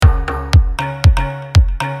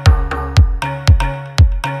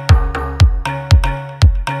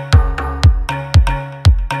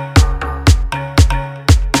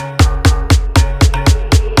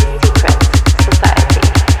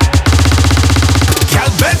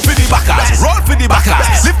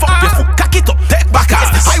Lift up your foot, cock it up, take Backazz.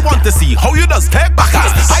 I want to see how you does take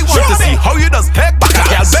Backazz. I want to see how you does take Backazz.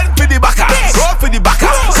 Girl, bend for the Backazz, roll for the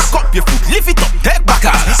Backazz. Cock up your foot, lift it up, take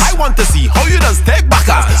Backazz. I want to see how you does take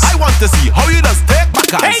Backazz. I want to see how you does take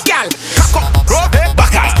Backazz. Hey girl, cock up, roll, take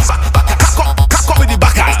Backazz. Cock up with the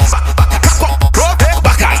Backazz. Cock up, roll, take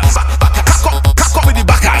Backazz. Cock up with the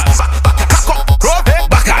Backazz. Cock up, roll, take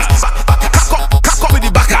Backazz. Cock up with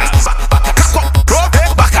the Backazz. Cock up, roll,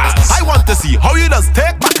 take Backazz. I want to see how you does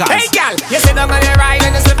take Backazz. Hey girl, you sit down on your ride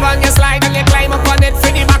and you slip on your slide and you climb up on it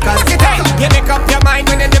for the Backazz. Hey, you make up your mind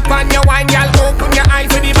when you dip on your wine, girl. Open your eye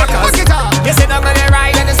for the Backazz. You sit down on your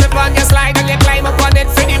ride and you slip on your slide and you climb up on it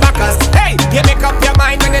for the Backazz. Hey, you make up your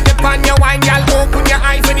mind when you dip on your wine, girl. Open your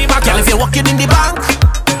eye for the Backazz. Girl, if you're walking in the bank,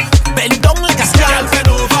 bend down like a star. Bend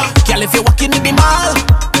over. Girl, if you're walking in the mall,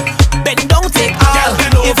 bend down, take all.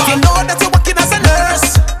 If you know that you're working as a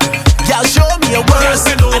nurse, girl, show me your worst.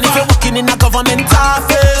 And if you're working in a government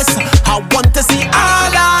office, I want to see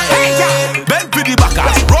all of it. Bend for the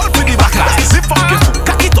Backazz, roll for the Backazz. Lift up your foot,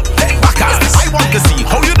 cock it up, take Backazz. I want to see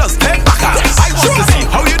how you does take Backazz. I want to see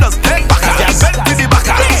how you does take Backazz. Bend for the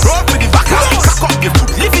Backazz, roll for the Backazz. Cock up your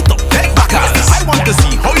foot, lift it up, take Backazz. I want to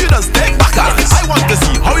see how you does take Backazz. I want to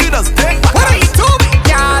see how you does take Backazz. What are you doing?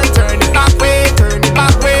 Girl, turn it back way,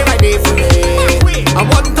 right there for me. I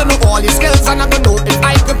want to know all your skills and I don't know if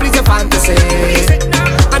I could please your fantasy.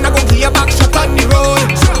 And I go give you back shot on the road.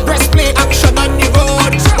 Press play action on the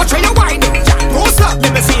road. Watch how you whining, Jack. Post up,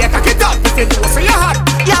 let me see you cock it up. If you do so you hot.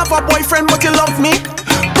 You have a boyfriend but you love me?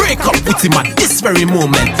 Break up with him at this very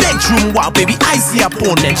moment. Bedroom wow, baby, I see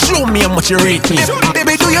opponent. Show me how much you rate me.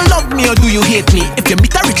 Baby, do you love me or do you hate me? If you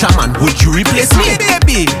meet a richer man, would you replace me?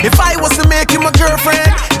 Baby, if I was to make you my girlfriend,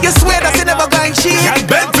 you swear that you never going cheat. Girl,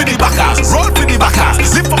 bend for the Backazz.